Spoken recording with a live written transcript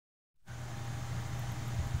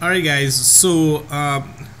Alright guys, so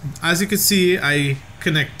as you can see, I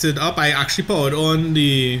connected up. I actually powered on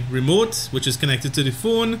the remote, which is connected to the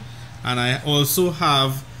phone, and I also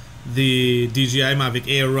have the DJI Mavic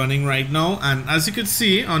Air running right now. And as you can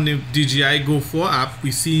see on the DJI Go4 app,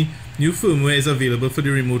 we see new firmware is available for the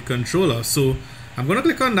remote controller. So I'm gonna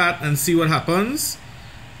click on that and see what happens.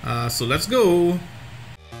 So let's go.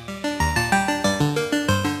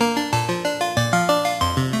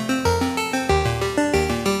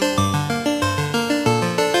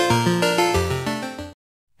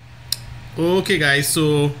 Okay guys,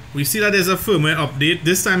 so we see that there's a firmware update.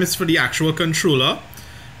 This time it's for the actual controller.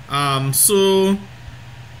 So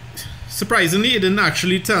surprisingly, it didn't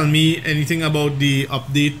actually tell me anything about the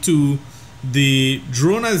update to the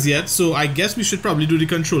drone as yet, so I guess we should probably do the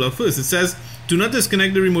controller first. It says, do not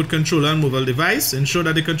disconnect the remote controller and mobile device. Ensure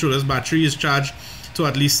that the controller's battery is charged to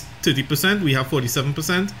at least 30%. We have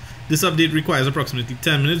 47%. This update requires approximately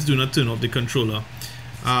 10 minutes. Do not turn off the controller.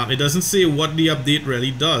 It doesn't say what the update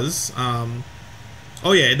really does.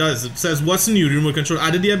 Oh yeah, it does. It says what's new. The remote control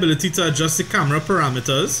added the ability to adjust the camera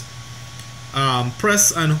parameters.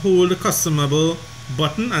 Press and hold the customizable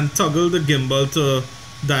button and toggle the gimbal to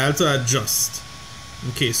dial to adjust.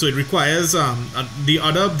 Okay, so it requires the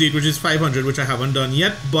other update, which is 500, which I haven't done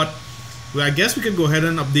yet, but well, I guess we could go ahead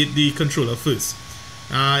and update the controller first.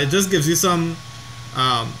 It just gives you some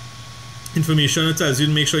information. It tells you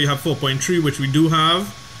to make sure you have 4.3, which we do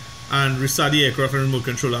have, and restart the aircraft and remote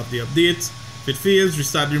control after the update. If it fails,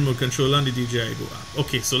 restart the remote controller on the DJI Go app.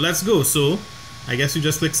 Okay, so let's go. So I guess you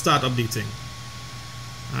just click start updating,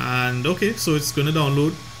 and okay, so it's going to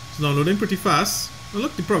download. It's downloading pretty fast. Oh,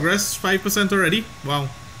 look, the progress 5% already. Wow.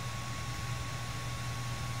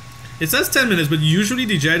 It says 10 minutes, but usually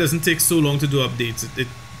DJI doesn't take so long to do updates.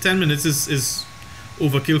 10 minutes is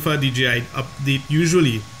overkill for a DJI update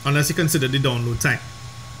usually, unless you consider the download time.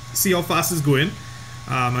 See how fast it's going,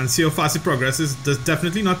 and see how fast it progresses. There's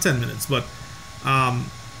definitely not 10 minutes, but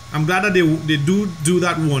I'm glad that they do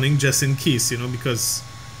that warning just in case, you know, because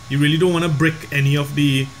you really don't want to brick any of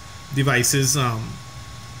the devices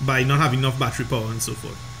by not having enough battery power and so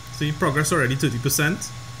forth. So you progress already 30%,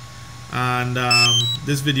 and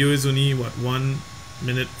this video is only what, 1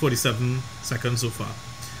 minute 47 seconds so far.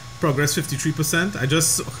 Progress 53%. I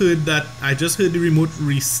just heard the remote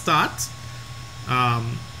restart.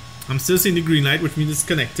 I'm still seeing the green light, which means it's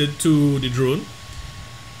connected to the drone.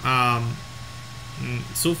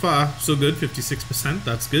 So far so good, 56%.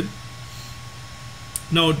 That's good.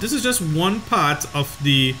 Now this is just one part of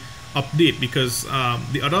the update, because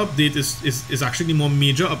the other update is actually the more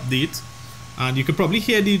major update, and you could probably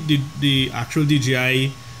hear the actual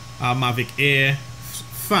DJI Mavic Air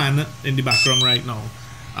fan in the background right now.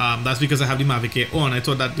 That's because I have the Mavic Air on. I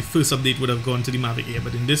thought that the first update would have gone to the Mavic Air,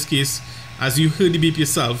 but in this case, as you heard the beep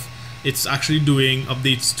yourself, it's actually doing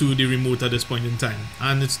updates to the remote at this point in time,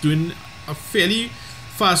 and it's doing a fairly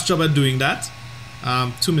fast job at doing that.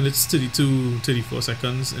 2 minutes 34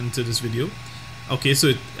 seconds into this video. Okay,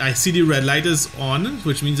 so I see the red light is on,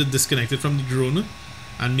 which means it's disconnected from the drone,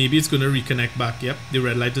 and maybe it's going to reconnect back. Yep, the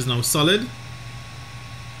red light is now solid.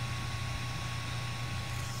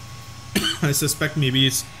 I suspect maybe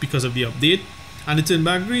it's because of the update, and it turned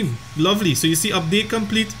back green. Lovely. So you see, update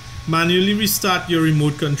complete. Manually restart your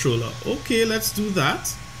remote controller. Okay, let's do that.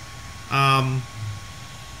 So I'm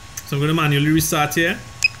going to manually restart here.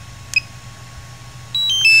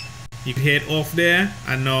 You can hear it off there,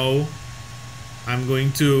 and now I'm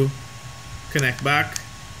going to connect back.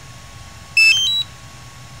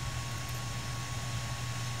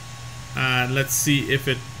 And let's see if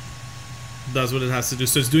it does what it has to do.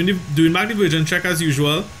 So it's doing back the version check as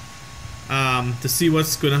usual, to see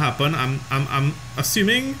what's going to happen. I'm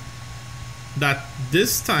assuming that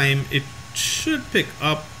this time it should pick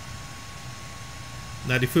up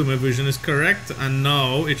that the firmware version is correct, and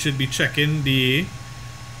now it should be checking the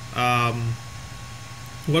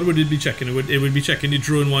what would it be checking? It would be checking the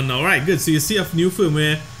drone one now. Alright, good. So you see a new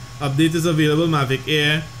firmware update is available, Mavic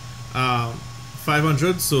Air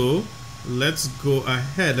 500. So let's go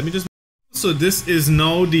ahead. Let me just. So this is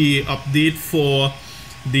now the update for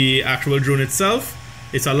the actual drone itself.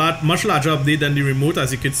 It's a much larger update than the remote.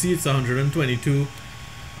 As you can see, it's 122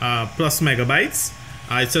 plus megabytes.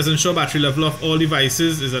 It says ensure battery level of all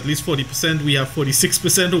devices is at least 40%. We have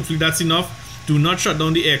 46%. Hopefully that's enough. Do not shut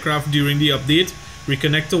down the aircraft during the update.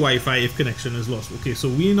 Reconnect to Wi-Fi if connection is lost. Okay, so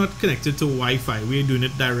we're not connected to Wi-Fi. We're doing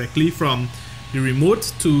it directly from the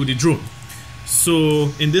remote to the drone.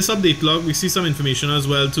 So in this update log, we see some information as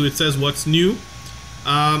well too. It says what's new.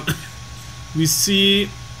 We see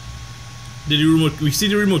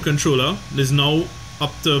the remote controller is now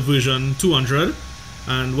up to version 200.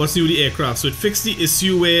 and what's new with the aircraft. So it fixed the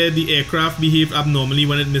issue where the aircraft behaved abnormally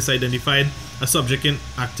when it misidentified a subject in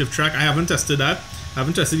active track. I haven't tested that. I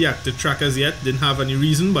haven't tested the active track as yet. Didn't have any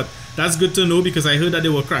reason, but that's good to know because I heard that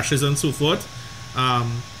there were crashes and so forth.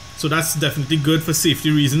 So that's definitely good for safety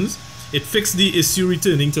reasons. It fixed the issue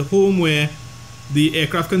returning to home where the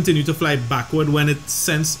aircraft continued to fly backward when it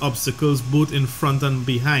sensed obstacles both in front and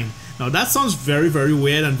behind. Now that sounds very, very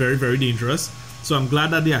weird and very, very dangerous. So I'm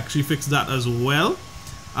glad that they actually fixed that as well.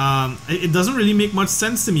 It doesn't really make much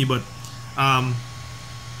sense to me, but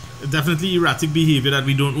definitely erratic behavior that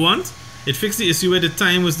we don't want. It fixed the issue where the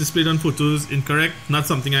time was displayed on photos incorrect. Not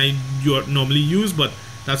something I normally use, but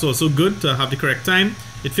that's also good to have the correct time.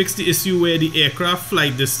 It fixed the issue where the aircraft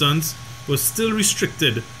flight distance was still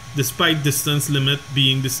restricted despite distance limit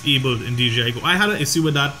being disabled in DJI Go. I had an issue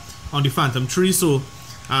with that on the Phantom 3, so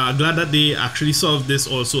glad that they actually solved this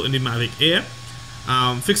also in the Mavic Air.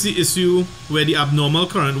 Fixed the issue where the abnormal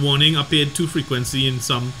current warning appeared too frequently in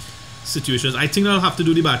some situations. I think I'll have to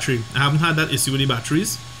do the battery. I haven't had that issue with the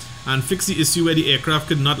batteries. And fix the issue where the aircraft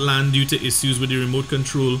could not land due to issues with the remote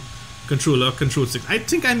control stick. I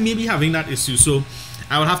think I may be having that issue, so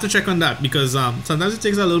I will have to check on that because sometimes it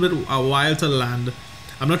takes a while to land.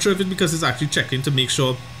 I'm not sure if it's because it's actually checking to make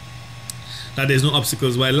sure that there's no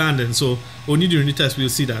obstacles while landing, so only during the test we'll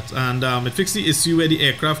see that. And it fixed the issue where the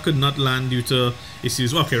aircraft could not land due to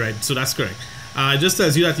issues. Okay, right, so that's correct. It just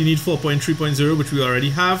tells you that you need 4.3.0, which we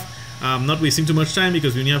already have. Not wasting too much time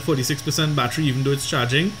because we only have 46% battery even though it's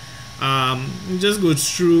charging. Just go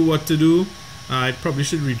through what to do. I probably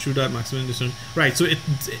should read through that maximum distance. Right, so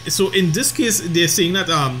in this case they're saying that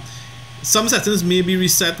some settings may be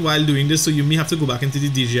reset while doing this, so you may have to go back into the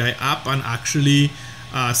DJI app and actually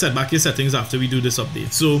set back your settings after we do this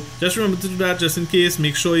update. So just remember to do that just in case.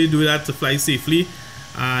 Make sure you do that to fly safely,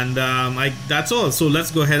 and that's all. So let's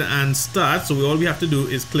go ahead and start. So all we have to do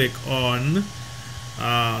is click on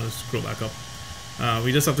let's scroll back up.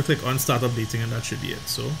 We just have to click on start updating and that should be it.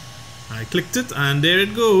 So I clicked it and there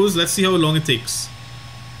it goes. Let's see how long it takes.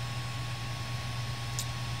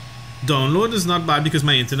 Download is not bad because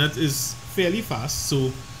my internet is fairly fast,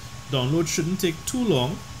 so download shouldn't take too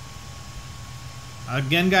long.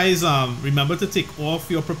 Again guys, remember to take off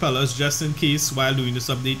your propellers just in case while doing this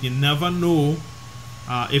update. You never know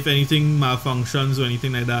if anything malfunctions or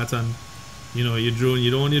anything like that, and you know your drone, you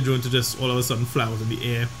don't want your drone to just all of a sudden fly out in the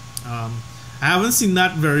air. I haven't seen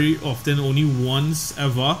that very often, only once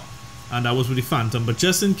ever, and that was with the Phantom. But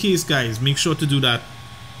just in case guys, make sure to do that.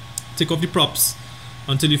 Take off the props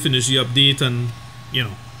until you finish the update, and you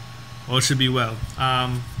know, all should be well.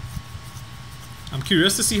 I'm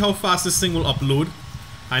curious to see how fast this thing will upload.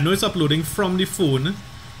 I know it's uploading from the phone.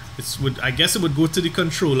 I guess it would go to the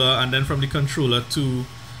controller and then from the controller to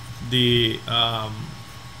the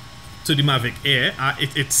Mavic Air.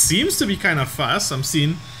 It seems to be kind of fast. I'm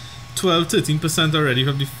seeing 12-13% already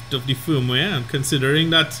of the firmware, and considering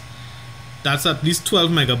that that's at least 12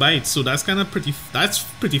 megabytes, so that's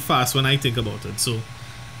pretty fast when I think about it. So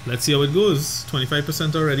let's see how it goes.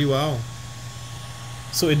 25% already. Wow.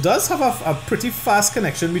 So it does have a pretty fast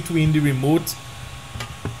connection between the remote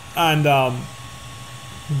and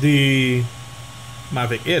the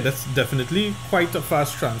Mavic Air. That's definitely quite a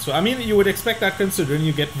fast transfer. I mean, you would expect that considering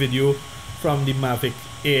you get video from the Mavic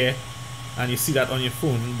Air and you see that on your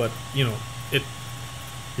phone, but you know,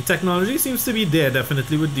 the technology seems to be there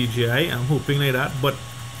definitely with DJI. I'm hoping like that, but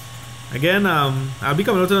again, I'll be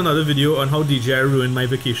coming out with another video on how DJI ruined my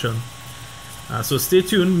vacation. So stay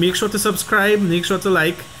tuned, make sure to subscribe, make sure to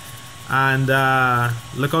like, and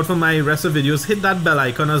look out for my rest of videos. Hit that bell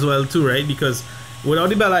icon as well too, right? Because without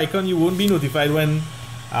the bell icon you won't be notified when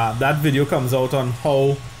that video comes out on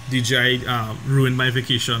how DJI ruined my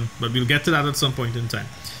vacation. But we'll get to that at some point in time.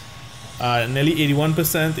 Nearly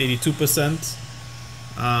 81%, 82%.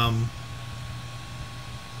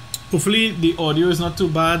 Hopefully the audio is not too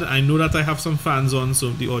bad. I know that I have some fans on,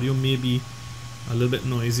 so the audio may be a little bit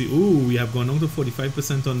noisy. Ooh, we have gone down to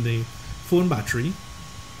 45% on the phone battery.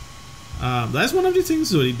 That's one of the things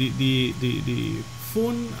though. The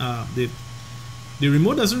phone, the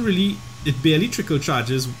remote doesn't really, it barely trickle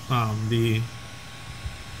charges the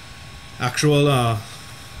actual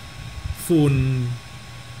phone.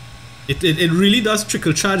 It really does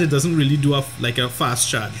trickle charge. It doesn't really do like a fast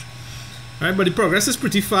charge. Alright, but the progress is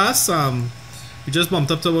pretty fast. We just bumped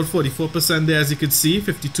up to about 44% there, as you can see,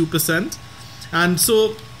 52%. And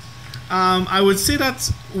so I would say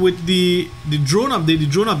that with the drone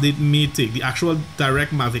update may take, the actual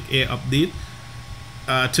direct Mavic Air update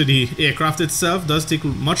to the aircraft itself does take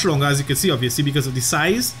much longer, as you can see, obviously because of the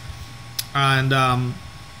size. And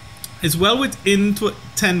It's well within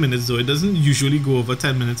 10 minutes though. It doesn't usually go over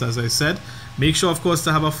 10 minutes, as I said. Make sure, of course,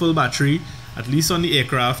 to have a full battery, at least on the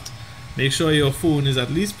aircraft. Make sure your phone is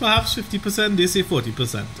at least perhaps 50%. They say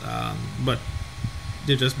 40%, but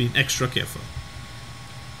they're just being extra careful.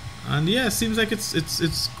 And yeah, it seems like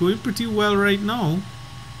it's going pretty well right now.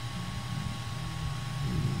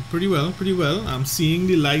 Pretty well. I'm seeing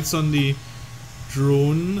the lights on the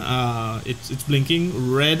drone. It's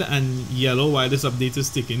blinking red and yellow while this update is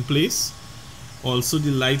taking place. Also,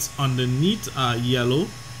 the lights underneath are yellow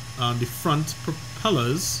on the front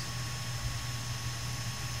propellers.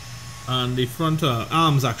 And the front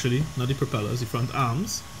arms, actually, not the propellers, the front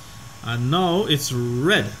arms. And now it's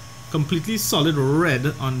red, completely solid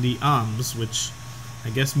red on the arms, which I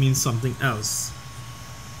guess means something else.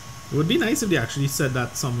 It would be nice if they actually said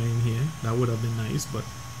that somewhere in here. That would have been nice, but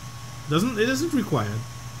it isn't required.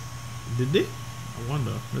 Did they? I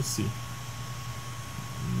wonder. Let's see.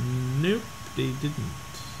 Nope, they didn't.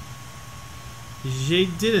 They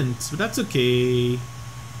didn't, but that's okay.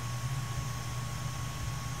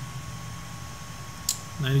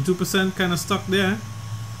 92% kind of stuck there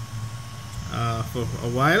for a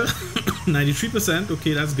while. 93%,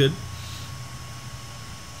 okay, that's good.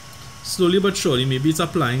 Slowly but surely, maybe it's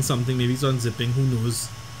applying something, maybe it's unzipping, who knows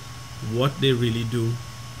what they really do.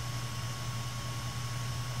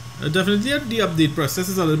 Definitely the update process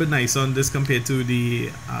is a little bit nicer on this compared to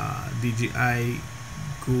the DJI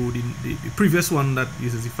Go, the previous one that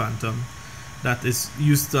uses the Phantom, that is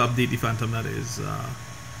used to update the Phantom, that is.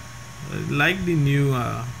 Like the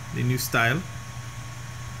new style.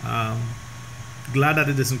 Glad that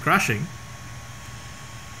it isn't crashing.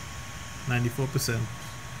 94%.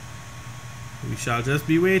 We shall just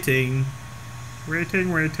be waiting.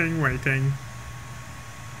 Waiting.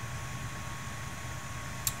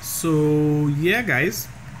 So yeah, guys.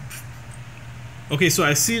 Okay, so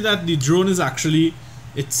I see that the drone is actually,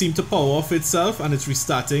 it seemed to power off itself and it's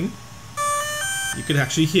restarting. You could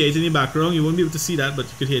actually hear it in the background. You won't be able to see that, but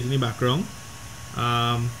you could hear it in the background.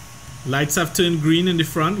 Lights have turned green in the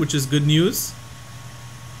front, which is good news.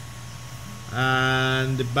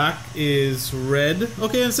 And the back is red.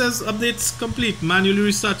 Okay, it says updates complete. Manually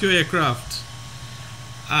restart your aircraft.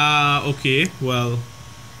 Okay, well.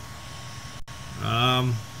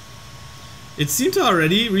 It seemed to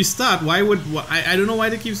already restart. Why would I don't know why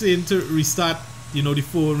they keep saying to restart, you know, the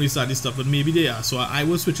phone, restart this stuff, but maybe they are. So I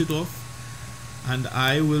will switch it off. And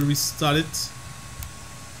I will restart it.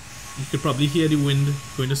 You could probably hear the wind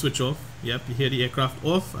going to switch off. Yep, you hear the aircraft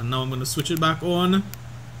off. And now I'm going to switch it back on.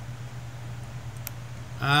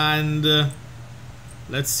 And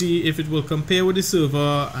let's see if it will compare with the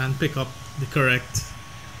server and pick up the correct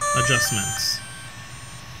adjustments.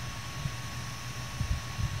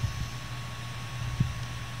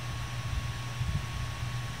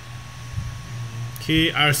 Okay,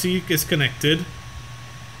 RC is connected.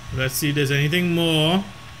 Let's see if there's anything more.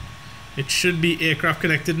 It should be aircraft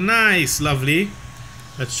connected. Nice, lovely.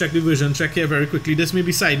 Let's check the version check here very quickly. This may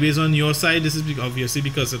be sideways on your side. This is obviously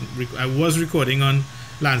because I was recording on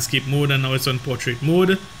landscape mode and now it's on portrait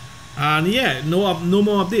mode. And yeah, no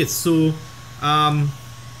more updates. So I'm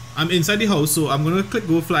inside the house, so I'm gonna click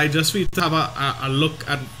go fly just for you to have a look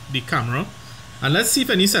at the camera. And let's see if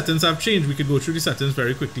any settings have changed. We could go through the settings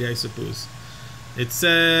very quickly, I suppose. It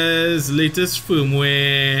says latest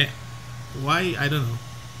firmware. Why? I don't know.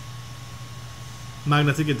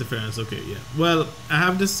 Magnetic interference. Okay, yeah. Well, I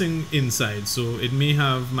have this thing inside, so it may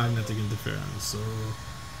have magnetic interference. So,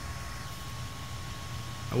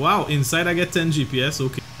 wow, inside I get 10 GPS.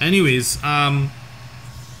 Okay. Anyways,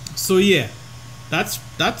 so yeah,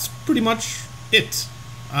 that's pretty much it.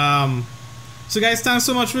 So guys, thanks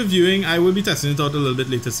so much for viewing. I will be testing it out a little bit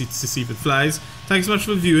later to see if it flies. Thanks so much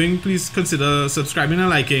for viewing. Please consider subscribing and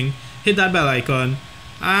liking. Hit that bell icon.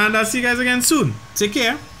 And I'll see you guys again soon. Take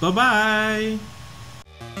care. Bye-bye.